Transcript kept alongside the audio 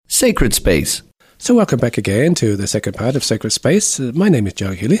Sacred Space. So welcome back again to the second part of Sacred Space. My name is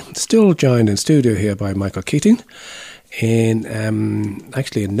Joe Healy, still joined in studio here by Michael Keating.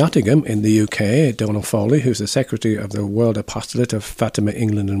 Actually in Nottingham in the UK, Donald Foley, who's the Secretary of the World Apostolate of Fatima,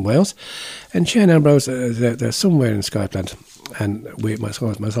 England and Wales, and Shane Ambrose, they're somewhere in Scotland, and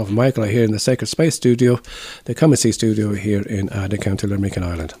myself and Michael are here in the Sacred Space studio, the Come and See studio here in Ardee, County Limerick,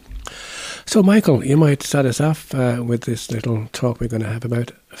 Ireland. So Michael, you might start us off with this little talk we're going to have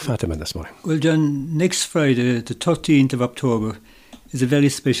about Fatima this morning. Well, John, next Friday, the 13th of October, is a very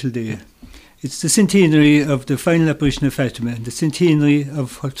special day. It's the centenary of the final apparition of Fatima, the centenary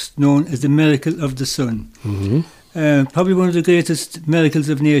of what's known as the miracle of the sun. Mm-hmm. Probably one of the greatest miracles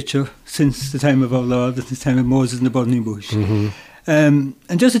of nature since the time of our Lord, the time of Moses in the burning bush. Mm-hmm.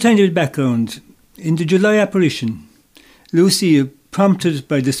 And just a tiny bit of background. In the July apparition, Lucia, prompted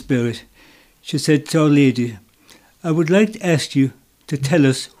by the Spirit, she said to Our Lady, "I would like to ask you to tell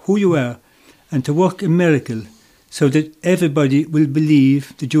us who you are and to work a miracle so that everybody will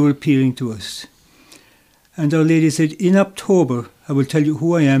believe that you are appearing to us." And Our Lady said, "In October, I will tell you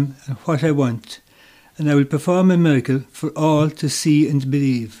who I am and what I want, and I will perform a miracle for all to see and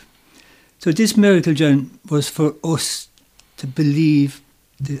believe." So this miracle, John, was for us to believe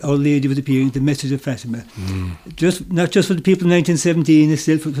that Our Lady was appearing, the message of Fatima. Not just for the people in 1917, it's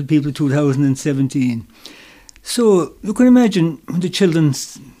still for the people in 2017. So you can imagine when the children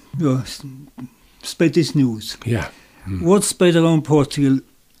spread this news. Yeah. Word spread around Portugal,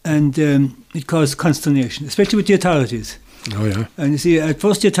 and it caused consternation, especially with the authorities. Oh, yeah. And you see, at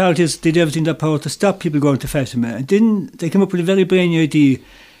first the authorities did everything in their power to stop people going to Fatima. And then they came up with a very brainy idea.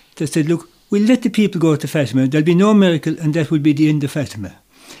 They said, look, we'll let the people go to Fatima. There'll be no miracle, and that will be the end of Fatima.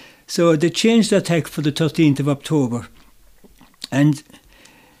 So they changed the attack for the 13th of October. And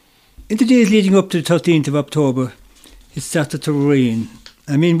in the days leading up to the 13th of October, it started to rain.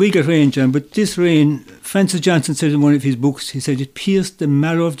 I mean, we get rain, John, but this rain, Francis Johnson said in one of his books, he said, it pierced the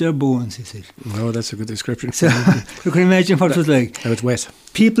marrow of their bones, he said. Oh, that's a good description. So you can imagine what it was like. It was wet.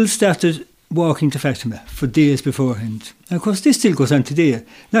 People started walking to Fatima for days beforehand. And of course, this still goes on today.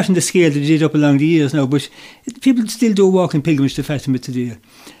 Not in the scale that it did up along the years now, but people still do walk in pilgrimage to Fatima today.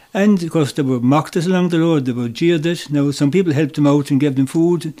 And of course, they were mocked at along the road, they were jeered at. Now, some people helped them out and gave them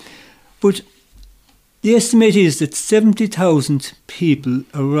food. But the estimate is that 70,000 people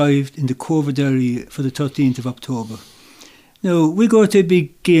arrived in the Covert area for the 13th of October. Now, we go to a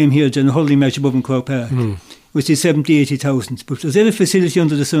big game here, John, a hurling match above in Croke Park, which is 80,000. But there's every facility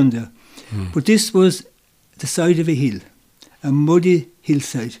under the sun there. But this was the side of a hill, a muddy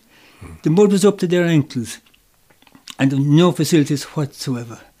hillside. The mud was up to their ankles, and there were no facilities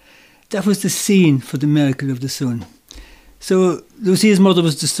whatsoever. That was the scene for the miracle of the sun. So Lucia's mother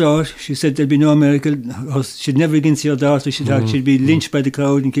was distraught. She said there'd be no miracle. She'd never again see her daughter. She thought she'd be lynched by the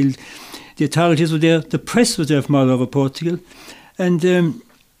crowd and killed. The authorities were there. The press was there from all over Portugal. And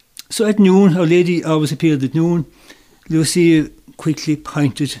so at noon, Our Lady always appeared at noon. Lucia quickly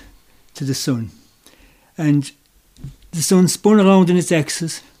pointed to the sun. And the sun spun around in its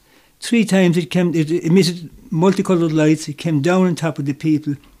axis. 3 times it emitted multicoloured lights. It came down on top of the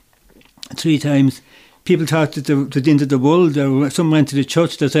people. 3 times. People thought that the end of the world, or some went to the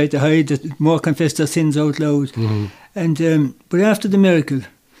church, they tried to hide, that more confessed their sins out loud. And but after the miracle,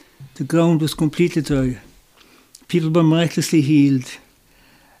 the ground was completely dry. People were miraculously healed.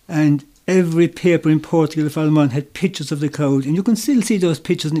 And every paper in Portugal, if Alman, had pictures of the crowd. And you can still see those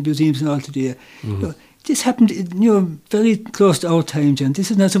pictures in the museums and all today. This happened, very close to our time, John.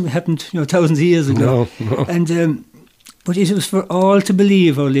 This is not something that happened, thousands of years ago. No. And but it was for all to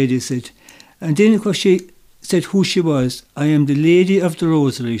believe, Our Lady said. And then, of course, she said who she was. I am the Lady of the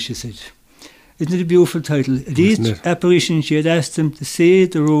Rosary, she said. Isn't it a beautiful title? At each apparition, she had asked them to say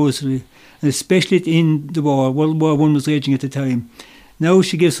the Rosary, and especially in the war. World War I was raging at the time. Now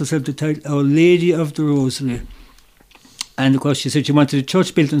she gives herself the title, Our Lady of the Rosary. And, of course, she said she wanted a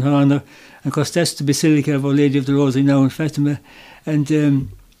church built in her honour. And, of course, that's the Basilica of Our Lady of the Rosary now in Fatima. And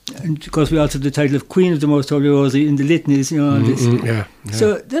of course, we also have the title of Queen of the Most Holy Rosary in the litanies, all this. Yeah.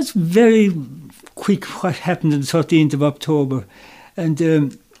 So that's very quick what happened on the 13th of October. And,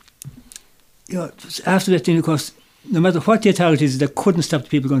 after that, then, of course, no matter what the authorities, they couldn't stop the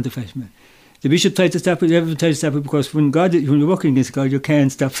people going to Fatima. The bishop tried to stop it, everyone tried to stop it, because when you're working against God, you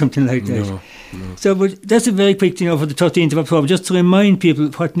can't stop something like that. No. So, but that's a very quick thing for the 13th of October, just to remind people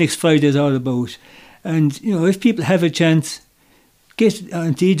what next Friday is all about. And, if people have a chance, get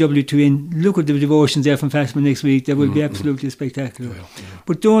on DW2 look at the devotions there from Fatima next week. They will be absolutely spectacular. Yeah.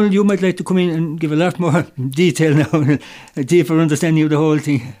 But Donald, you might like to come in and give a lot more detail now, a deeper understanding of the whole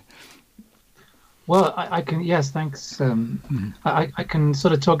thing. Well, I can, yes, thanks. I can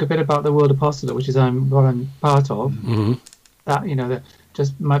sort of talk a bit about the World Apostolate, which is what I'm part of. Mm-hmm. That, that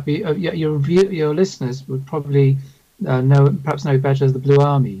just might be your listeners would probably perhaps know better as the Blue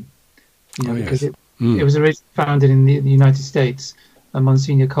Army, because it was originally founded in the United States,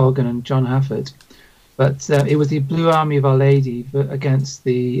 Monsignor Colgan and John Hafford. But it was the Blue Army of Our Lady against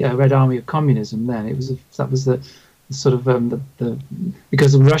the Red Army of Communism. Then that was the sort of the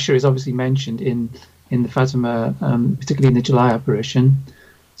because Russia is obviously mentioned in the Fatima, particularly in the July apparition.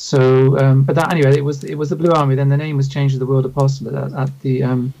 So, but that anyway, it was the Blue Army. Then the name was changed to the World Apostolate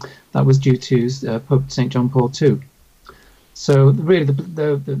that was due to Pope St. John Paul II. So really,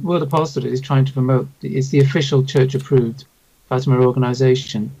 the World Apostolate is trying to promote. It's the official church-approved Fatima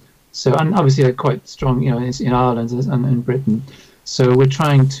organisation. So, and obviously they're quite strong, in Ireland and in Britain. So we're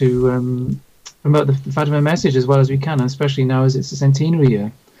trying to promote the Fatima message as well as we can, and especially now as it's a centenary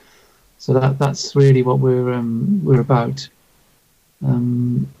year. So that's really what we're about.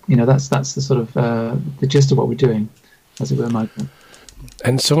 That's the sort of the gist of what we're doing, as it were, Michael.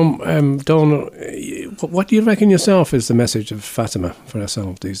 And so, Don, what do you reckon yourself is the message of Fatima for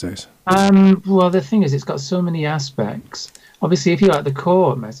ourselves these days? Well, the thing is, it's got so many aspects. Obviously, if you like, the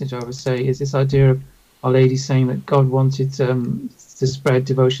core message, I would say, is this idea of Our Lady saying that God wanted to spread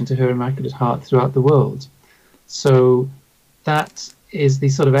devotion to her Immaculate Heart throughout the world. So that is the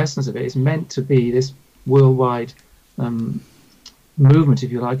sort of essence of it. It's meant to be this worldwide movement,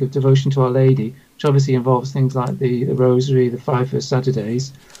 if you like, of devotion to Our Lady, which obviously involves things like the Rosary, the 5 First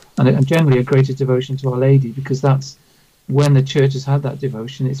Saturdays, and generally a greater devotion to Our Lady, because that's when the Church has had that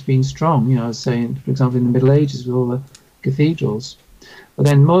devotion. It's been strong, I was saying, for example, in the Middle Ages with all the cathedrals. But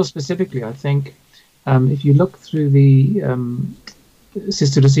then more specifically, I think, if you look through the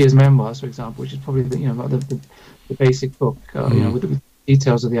Sister Lucia's memoirs, for example, which is probably the basic book, with the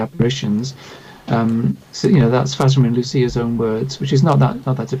details of the apparitions. So that's Fatima and Lucia's own words, which is not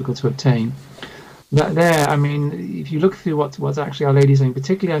that difficult to obtain. That there, I mean, if you look through what's actually Our Lady saying,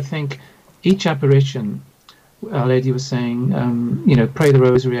 particularly, I think each apparition, Our Lady was saying, pray the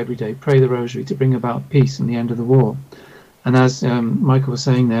Rosary every day, pray the Rosary to bring about peace and the end of the war. And as Michael was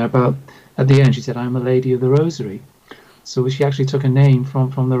saying there, about at the end, she said, "I'm a Lady of the Rosary." So she actually took a name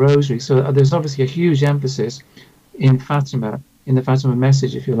from the Rosary. So there's obviously a huge emphasis in Fatima, in the Fatima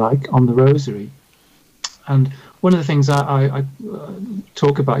message, if you like, on the Rosary. And one of the things I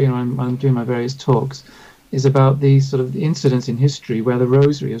talk about, I'm doing my various talks, is about these sort of incidents in history where the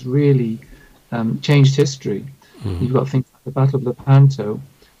Rosary has really changed history. Mm-hmm. You've got things like the Battle of Lepanto,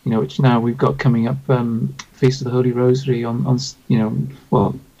 which now we've got coming up, Feast of the Holy Rosary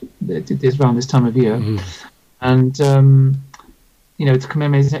it's around this time of year. Mm-hmm. And, it's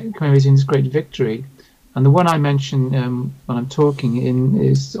commemorating this great victory. And the one I mention when I'm talking in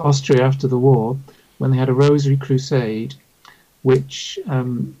is Austria after the war, when they had a Rosary Crusade, which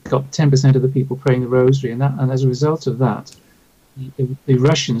got 10% of the people praying the Rosary. And as a result of that, the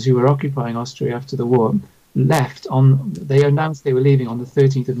Russians who were occupying Austria after the war they announced they were leaving on the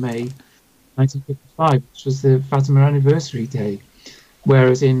 13th of May, 1955, which was the Fatima anniversary day.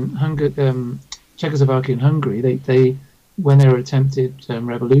 Whereas in Czechoslovakia and Hungary, they when there were attempted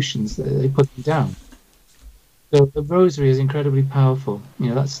revolutions, they put them down. So the Rosary is incredibly powerful.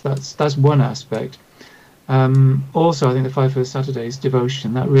 That's one aspect. Also, I think the 5 First Saturdays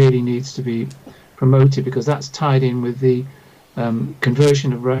devotion, that really needs to be promoted, because that's tied in with the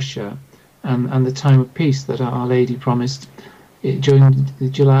conversion of Russia and the time of peace that Our Lady promised during the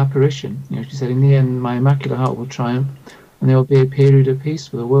July apparition. She said, "In the end, my Immaculate Heart will triumph, and there will be a period of peace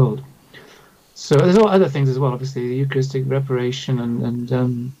for the world." So there's all other things as well, obviously, the Eucharistic reparation,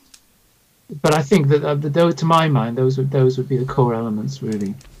 and but I think that to my mind, those would be the core elements,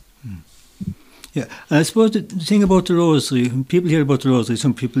 really. Yeah, and I suppose the thing about the Rosary, when people hear about the Rosary,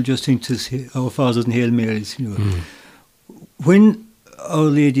 some people just think to Our Fathers and Hail Marys. When Our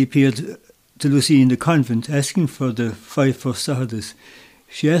Lady appeared to Lucy in the convent asking for the 5 First Saturdays,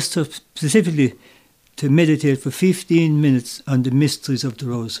 she asked her specifically to meditate for 15 minutes on the mysteries of the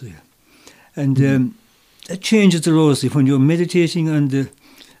Rosary. And that changes the Rosary when you're meditating on the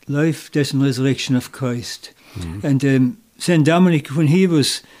life, death and resurrection of Christ. Mm-hmm. And St. Dominic, when he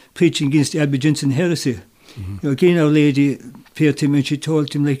was preaching against the Albigensian heresy, again Our Lady appeared to him and she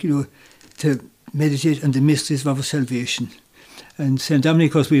told him, to meditate on the mysteries of our salvation. And St. Dominic,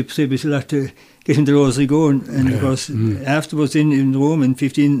 of course, we attribute a lot to getting the Rosary going. And of course, afterwards in Rome in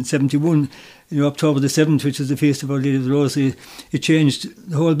 1571, October the 7th, which is the feast of Our Lady of the Rosary, it changed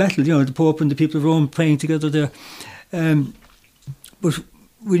the whole battle. The Pope and the people of Rome praying together there. But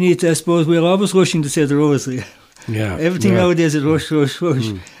we need to, I suppose, we're always rushing to say the Rosary. Yeah. Everything nowadays is rush.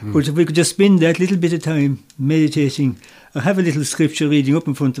 But if we could just spend that little bit of time meditating, or have a little scripture reading up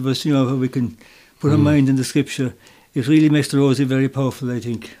in front of us, how we can put our mind in the scripture, it really makes the rosary very powerful, I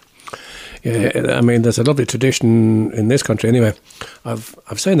think. Yeah, I mean, there's a lovely tradition in this country anyway. I've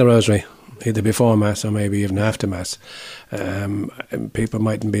said the rosary either before Mass or maybe even after Mass. People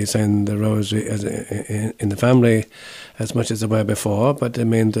mightn't be saying the rosary in the family as much as they were before, but I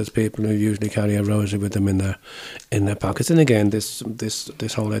mean, there's people who usually carry a rosary with them in their pockets. And again, this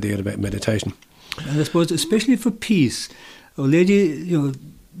whole idea about meditation. And I suppose, especially for peace, Our Lady,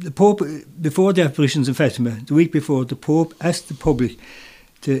 the Pope, before the apparitions in Fatima, the week before, the Pope asked the public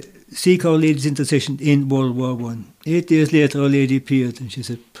to seek Our Lady's intercession in World War I. 8 days later, Our Lady appeared and she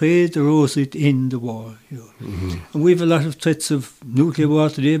said, pray the rosary in the war. And we have a lot of threats of nuclear war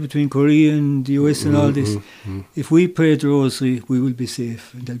today between Korea and the US and all this. If we pray the rosary, we will be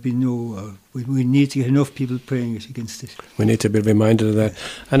safe. And there'll be we need to get enough people praying it against it. We need to be reminded of that.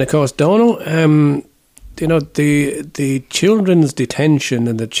 And of course, Donal, the children's detention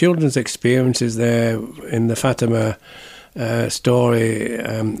and the children's experiences there in the Fatima story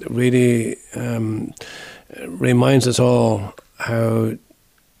really reminds us all how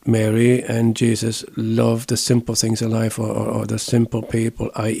Mary and Jesus love the simple things in life, or the simple people,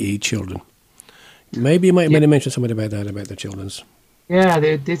 i.e. children. Maybe you might mention something about that, about the children's. Yeah,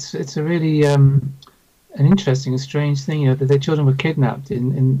 it's a really an interesting and strange thing, that their children were kidnapped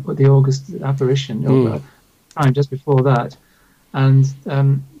in the August apparition, time just before that, and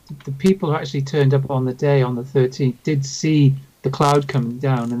the people who actually turned up on the day, on the 13th, did see the cloud coming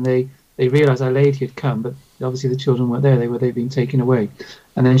down, and they realised Our Lady had come, but obviously the children weren't there. They'd been taken away,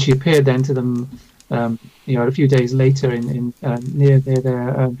 and then she appeared then to them, a few days later in near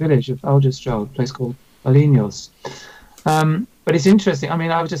their village of Aljustrel, a place called Alinos. But it's interesting. I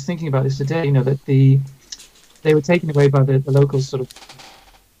mean, I was just thinking about this today. That they were taken away by the local sort of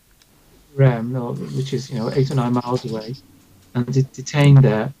Rem, which is 8 or 9 miles away, and detained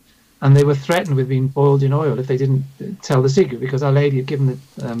there. And they were threatened with being boiled in oil if they didn't tell the secret, because Our Lady had given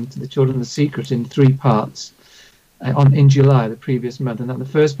to the children the secret in 3 parts in July, the previous month. And then the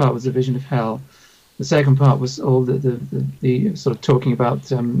first part was the vision of hell. The second part was all the sort of talking about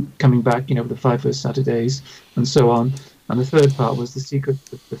coming back, the 5 first Saturdays and so on. And the third part was the secret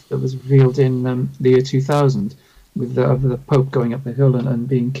that was revealed in the year 2000, with the Pope going up the hill and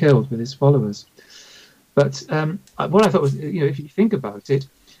being killed with his followers. But what I thought was, if you think about it,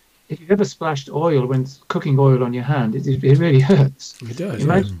 if you've ever splashed oil when cooking oil on your hand, it really hurts. It does.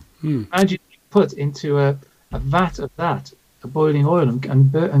 Imagine you put into a vat of that, a boiling oil,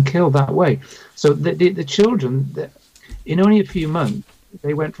 and killed that way. So the children, in only a few months,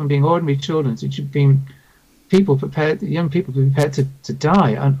 they went from being ordinary children to being young people prepared to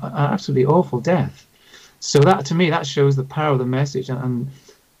die an absolutely awful death. So that, to me, that shows the power of the message and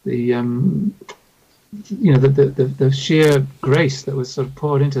the the sheer grace that was sort of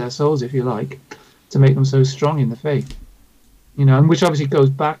poured into their souls, if you like, to make them so strong in the faith. And which obviously goes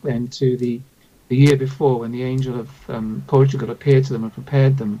back then to the year before, when the angel of Portugal appeared to them and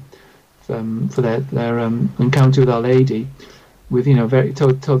prepared them for their encounter with Our Lady, with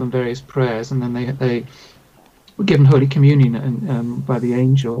told them various prayers, and then they were given Holy Communion by the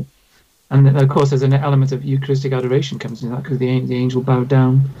angel. And of course, there's an element of Eucharistic adoration comes into that, because the angel bowed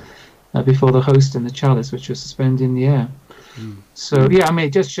down before the host and the chalice, which was suspended in the air. So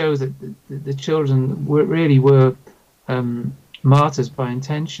it just shows that the children really were martyrs by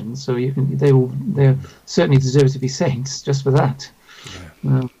intention. So they certainly deserve to be saints just for that.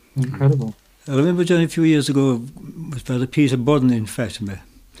 Yeah. Incredible. I remember, John, a few years ago, with Father Peter Budden in Fatima.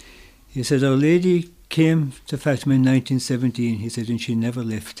 He said, Our Lady came to Fatima in 1917. He said, and she never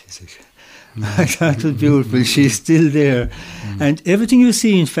left. He said, I thought it was beautiful. She's still there. And everything you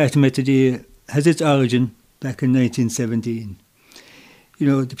see in Fatima today has its origin back in 1917.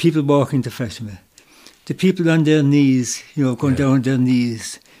 The people walking to Fatima, the people on their knees, going down on their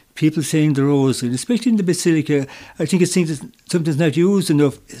knees, people saying the rosary, especially in the Basilica. I think it's something's not used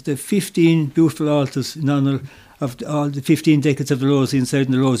enough. The 15 beautiful altars in honour of all the 15 decades of the rosary inside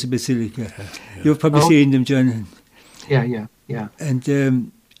in the Rosary Basilica. You've probably seen them, John. Yeah. And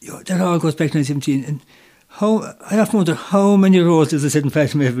that all goes back to 1917. And I often wonder how many roses are said in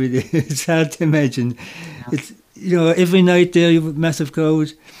Fatima every day. It's hard to imagine. Yeah. It's every night there you have a massive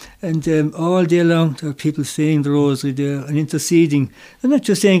crowd, and all day long there are people saying the rosary there and interceding. They're not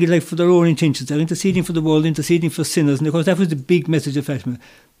just saying it like for their own intentions. They're interceding for the world, interceding for sinners. And of course that was the big message of Fatima: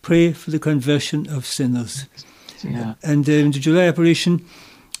 pray for the conversion of sinners. Yeah. And in the July apparition,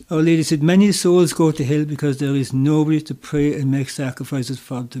 Our Lady said, many souls go to hell because there is nobody to pray and make sacrifices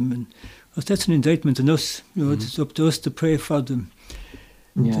for them. And That's an indictment on us. It's up to us to pray for them.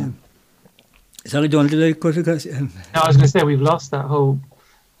 Yeah. Sorry, Donald, did I cut across? No, I was going to say we've lost that whole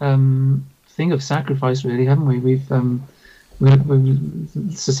thing of sacrifice, really, haven't we? We've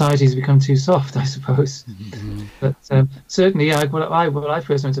society's become too soft, I suppose. But certainly, yeah. When I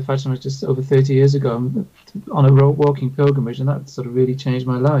first went to Fatima just over 30 years ago on a walking pilgrimage, and that sort of really changed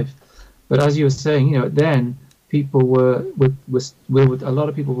my life. But as you were saying, then people were a lot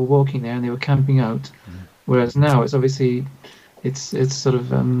of people were walking there and they were camping out, whereas now it's obviously. It's sort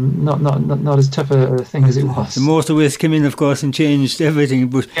of not as tough a thing as it was. The motorways came in, of course, and changed everything.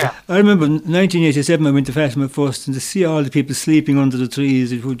 But yeah. I remember 1987, I went to Fatima first, and to see all the people sleeping under the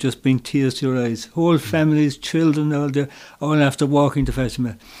trees, it would just bring tears to your eyes. Whole families, children, all after walking to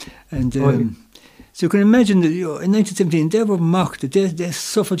Fatima. And so you can imagine that in 1917 they were mocked, they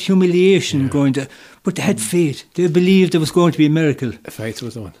suffered humiliation going to, but they had faith. They believed there was going to be a miracle. Faith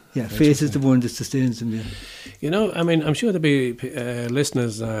was the one. Yeah, faith is the one that sustains them. Yeah. I mean, I'm sure there'll be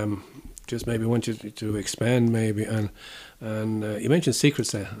listeners just maybe want you to expand maybe, and you mentioned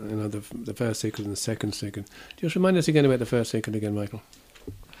secrets there. The first secret and the second secret. Just remind us again about the first secret again, Michael.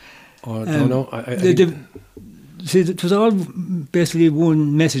 Or don't know. See, it was all basically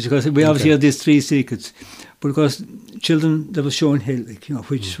one message, because we obviously had these 3 secrets, but of course children that was shown hell,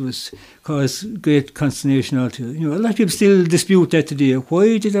 which was caused great consternation altogether. A lot of people still dispute that today.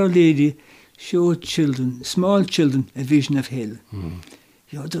 Why did Our Lady show children, small children, a vision of hell?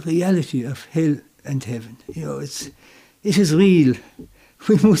 The reality of hell and heaven. It is real.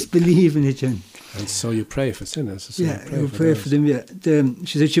 We must believe in it, John. And so you pray for sinners. So you pray for them. Yeah,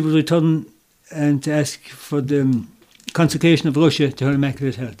 she said she would return and to ask for the consecration of Russia to her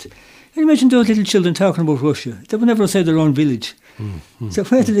Immaculate Heart. Can you imagine those little children talking about Russia? They were never outside their own village. So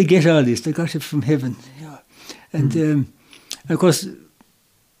where did they get all this? They got it from heaven. Yeah. And of course,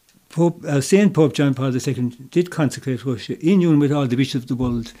 Saint Pope John Paul II did consecrate Russia in union with all the bishops of the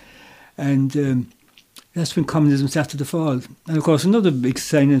world. And that's when communism started to fall. And of course, another big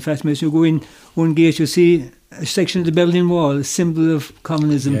sign in Fatima is you go in one gate, you see a section of the Berlin Wall, a symbol of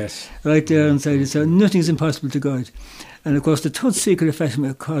communism, right there inside it. So nothing's impossible to God. And of course, the third secret of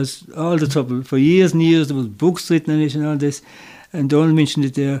Fatima caused all the trouble. For years and years, there was books written on it and all this, and Donald mentioned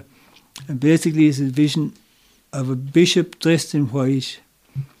it there. And basically, it's a vision of a bishop dressed in white,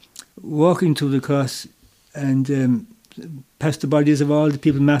 walking to the cross, and past the bodies of all the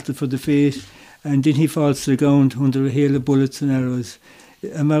people martyred for the faith, and then he falls to the ground under a hail of bullets and arrows.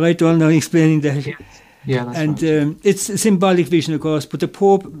 Am I right, Donald, now explaining that? Yes. Yeah, that's and right. It's a symbolic vision, of course, but the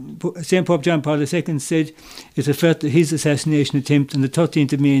Pope, St. Pope John Paul II, said it referred to his assassination attempt on the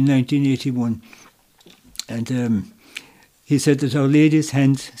 13th of May 1981. And he said that Our Lady's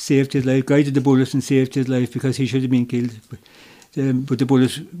hand saved his life, guided the bullet and saved his life, because he should have been killed. But the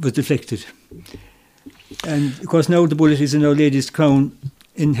bullet was deflected. And of course now the bullet is in Our Lady's crown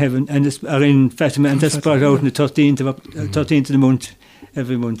in heaven, and or in Fatima, and that's brought out on the 13th of the month,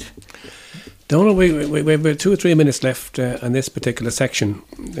 every month. Donald, we have 2 or 3 minutes left on this particular section,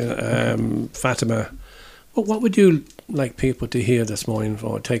 Fatima. What would you like people to hear this morning,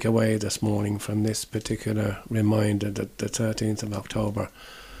 or take away this morning from this particular reminder that the 13th of October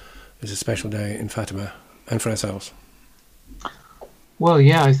is a special day in Fatima and for ourselves? Well,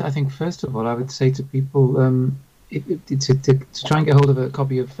 yeah, I think first of all, I would say to people to try and get hold of a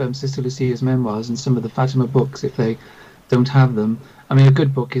copy of Sister Lucia's memoirs and some of the Fatima books if they don't have them. I mean, a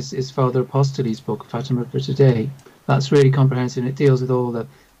good book is Father Apostoli's book, Fatima for Today. That's really comprehensive, and it deals with all the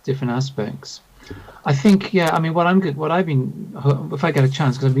different aspects. I think, yeah, I mean, if I get a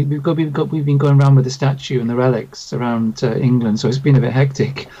chance, because we've been going around with the statue and the relics around England, so it's been a bit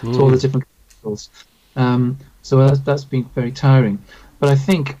hectic to all the different cathedrals. So that's been very tiring. But I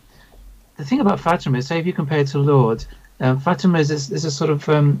think the thing about Fatima is, say if you compare it to Lourdes, Fatima is a sort of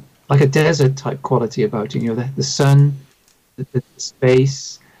like a desert type quality about it. The sun, the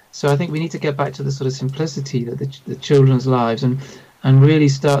space. So I think we need to get back to the sort of simplicity that the children's lives, and really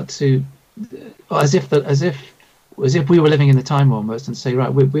start to, as if we were living in the time almost, and say,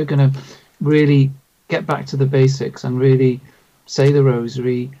 right, we're going to really get back to the basics and really say the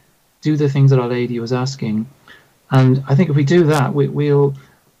rosary, do the things that Our Lady was asking. And I think if we do that, we'll,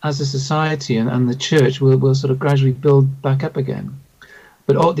 as a society and the church, we'll sort of gradually build back up again.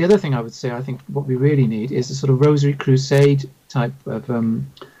 But the other thing I would say, I think what we really need is a sort of rosary crusade type of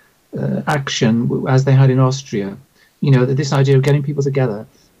action, as they had in Austria. This idea of getting people together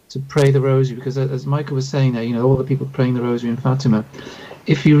to pray the rosary, because as Michael was saying there, all the people praying the rosary in Fatima.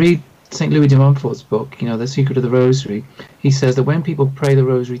 If you read St. Louis de Montfort's book, The Secret of the Rosary, he says that when people pray the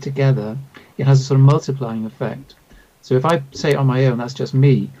rosary together, it has a sort of multiplying effect. So if I say it on my own, that's just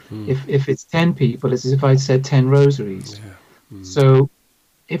me. If it's 10 people, it's as if I'd said 10 rosaries. So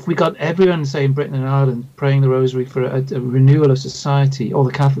if we got everyone, say in Britain and Ireland, praying the rosary for a renewal of society, or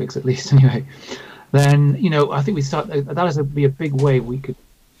the Catholics at least anyway, then, I think that would be a big way we could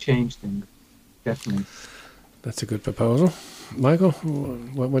change things, definitely. That's a good proposal. Michael,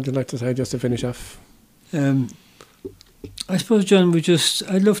 what would you like to say just to finish off? I suppose, John,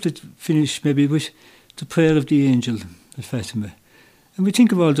 I'd love to finish maybe with the prayer of the angel at Fatima. And we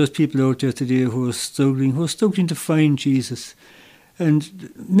think of all those people out there today who are struggling to find Jesus,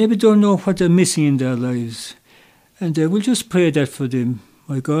 and maybe don't know what they're missing in their lives. And we'll just pray that for them.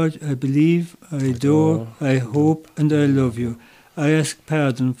 My God, I believe, I adore, I hope, and I love you. I ask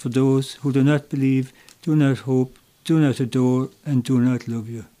pardon for those who do not believe, do not hope, do not adore, and do not love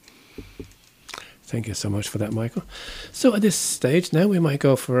you. Thank you so much for that, Michael. So at this stage now we might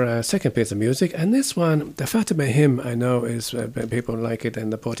go for a second piece of music, and this one, the Fatima hymn, I know is people like it in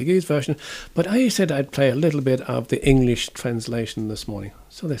the Portuguese version, but I said I'd play a little bit of the English translation this morning.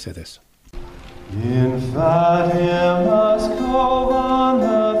 So they say this. In Fatima's cove on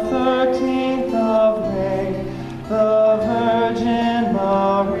the 13th of May, the Virgin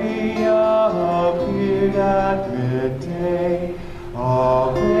Maria appeared at midday.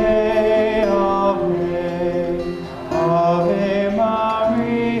 Ave, Ave, Ave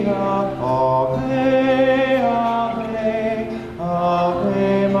Maria, Ave, Ave,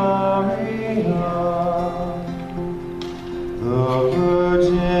 Ave Maria. The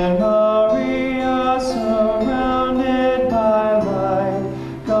Virgin Maria, surrounded by light,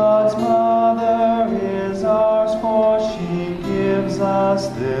 God's mother is ours, for she gives us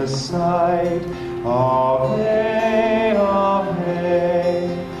this sight. Ave, Ave,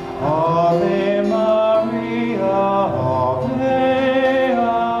 Ave Maria, Ave,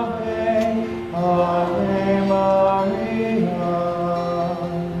 Ave, Ave Maria.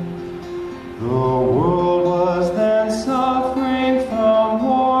 The world was then suffering from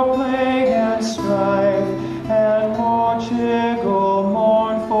war, plague, and strife, and Portugal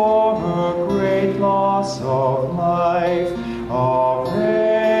mourned for her great loss of life.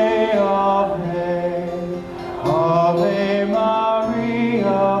 Ave, Ave, Ave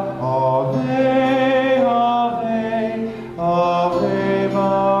Maria, Ave, Ave, Ave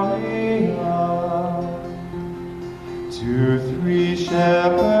Maria. To 3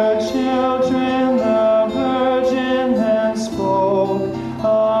 shepherd children the Virgin then spoke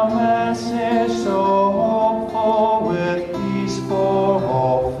a message so hopeful, with peace for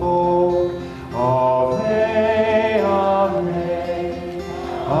all folk. Ave, Ave,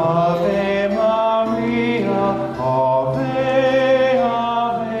 Ave Maria, Ave,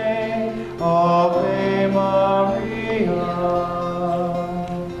 Ave, Ave Maria.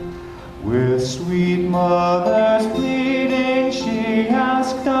 With sweet mother's pleading, she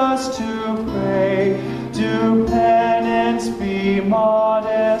asked us to pray, do penance, be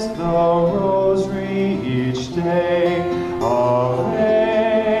modest, the rosary each day.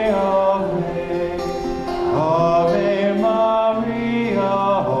 Ave, Ave, Ave Maria,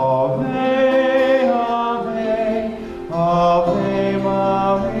 Ave, Ave, Ave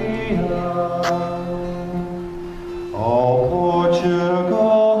Maria. All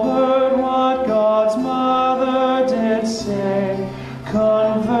Portugal heard what God's mother did say,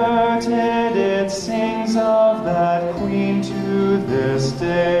 converted, it sings of that queen to this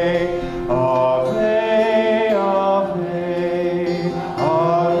day. Ave, Ave,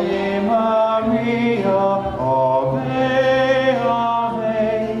 Ave Maria, Ave, Ave,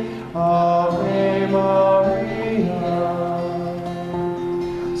 Ave Maria.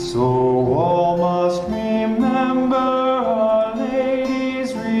 So all must remember Our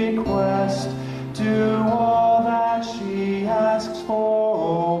Lady's request, do all that she asks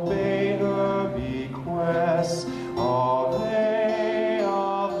for, obey her bequests. Ave,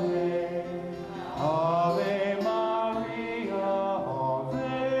 Ave, Ave Maria,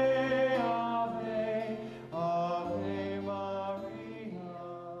 Ave, Ave, Ave Maria.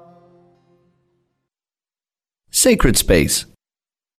 Sacred Space,